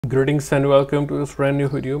Greetings and welcome to this brand new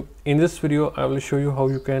video. In this video, I will show you how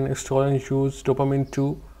you can install and use Dopamine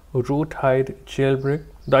 2 RootHide Jailbreak.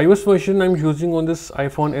 The iOS version I'm using on this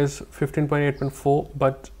iPhone is 15.8.4,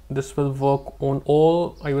 but this will work on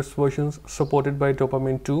all iOS versions supported by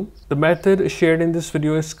Dopamine 2. The method shared in this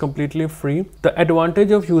video is completely free. The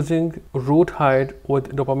advantage of using RootHide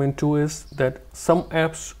with Dopamine 2 is that some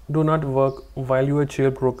apps do not work while you are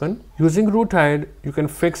jailbroken. Using RootHide, you can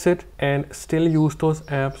fix it and still use those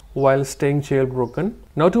apps while staying jailbroken.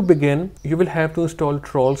 Now to begin, you will have to install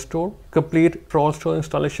Altstore. Complete Altstore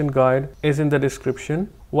installation guide is in the description.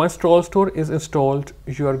 Once Altstore is installed,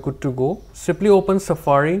 you are good to go. Simply open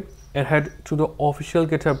Safari and head to the official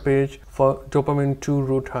GitHub page for Dopamine 2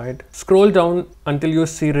 RootHide. Scroll down until you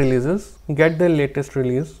see releases. Get the latest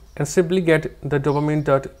release and simply get the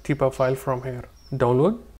dopamine.tpa file from here.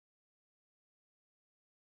 Download.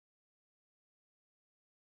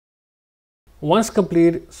 Once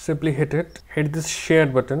complete, simply hit this share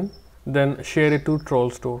button, then share it to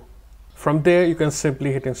Altstore. From there, you can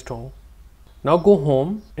simply hit install. Now go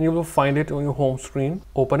home and you will find it on your home screen.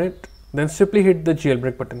 Open it, then simply hit the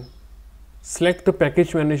jailbreak button. Select the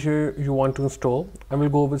package manager you want to install. I will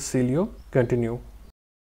go with Celio. Continue.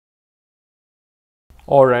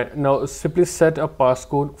 Alright, now simply set a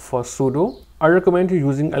passcode for sudo. I recommend you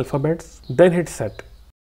using alphabets, then hit set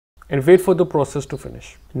and wait for the process to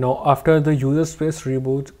finish. Now after the user space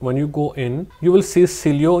reboot, when you go in, you will see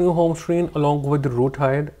Celio on your home screen along with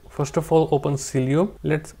RootHide. First of all, open Celio.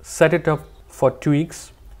 Let's set it up for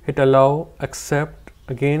tweaks. Hit allow, accept.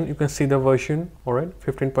 Again, you can see the version, alright,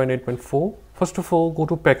 15.8.4. First of all, go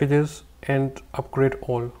to packages and upgrade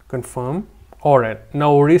all, confirm. Alright,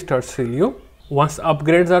 now restart Celio. Once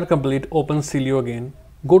upgrades are complete, open Celio again.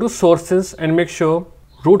 Go to sources and make sure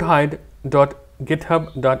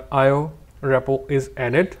roothide.github.io repo is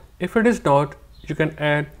added. If it is not, you can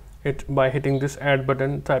add it by hitting this add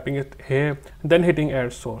button, typing it here, then hitting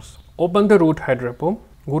add source. Open the RootHide repo,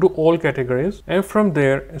 go to all categories, and from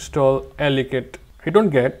there install Alikit. Hit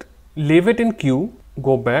on get, leave it in queue,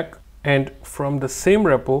 go back, and from the same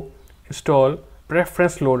repo install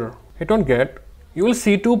preference loader. Hit on get. You will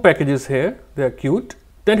see two packages here, they are queued.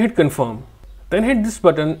 Then hit confirm. Then hit this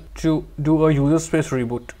button to do a user space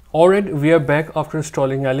reboot. Alright, we are back after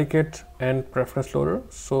installing Alikit and preference loader.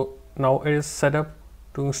 So now it is set up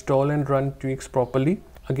to install and run tweaks properly.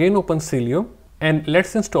 Again open Celio and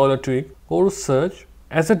let's install a tweak. Go to search.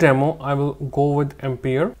 As a demo, I will go with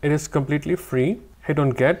Ampere. It is completely free. Hit on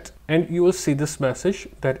get and you will see this message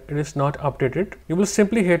that it is not updated. You will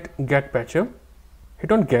simply hit get patcher.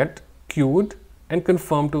 Hit on get, queued, and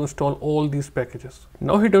confirm to install all these packages.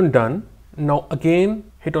 Now hit on done. Now again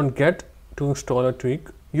hit on get to install a tweak.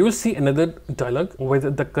 You will see another dialog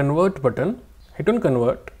with the convert button. Hit on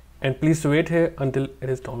convert and please wait here until it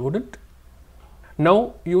is downloaded.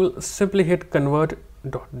 Now you will simply hit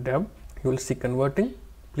convert.dev. You will see converting.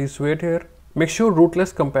 Please wait here. Make sure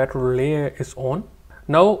rootless compatible layer is on.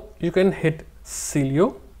 Now you can hit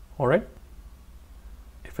Celio. Alright.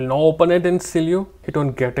 If you now open it in Celio, hit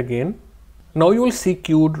on get again. Now you will see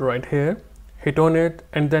queued right here. Hit on it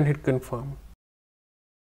and then hit confirm.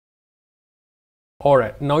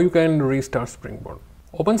 Alright, now you can restart Springboard.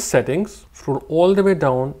 Open settings, scroll all the way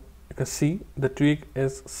down. You can see the tweak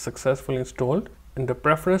is successfully installed and the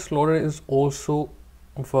preference loader is also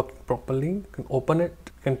working properly. You can open it,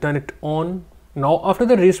 you can turn it on. Now after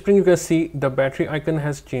the respring, you can see the battery icon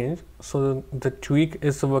has changed, so the tweak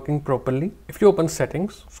is working properly. If you open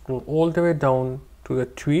settings, scroll all the way down to the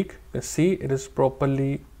tweak, you can see it is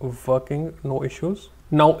properly working, no issues.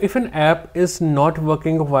 Now if an app is not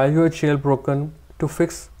working while you are jailbroken, to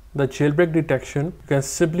fix the jailbreak detection, you can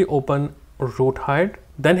simply open RootHide,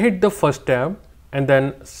 then hit the first tab and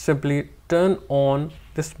then simply turn on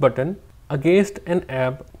this button against an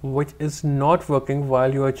app which is not working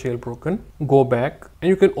while you are jailbroken. Go back and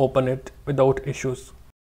you can open it without issues.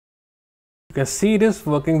 You can see it is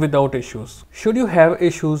working without issues. Should you have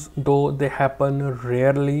issues, though they happen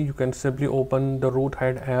rarely, you can simply open the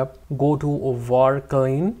RootHide app, go to var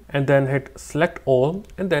clean and then hit select all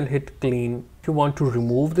and then hit clean. If you want to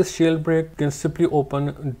remove this jailbreak, you can simply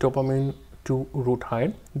open Dopamine 2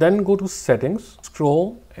 RootHide, then go to settings,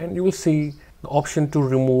 scroll and you will see the option to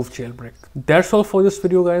remove jailbreak. That's all for this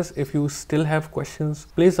video guys. If you still have questions,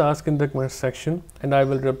 please ask in the comment section and I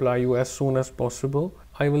will reply you as soon as possible.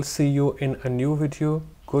 I will see you in a new video.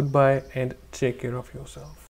 Goodbye and take care of yourself.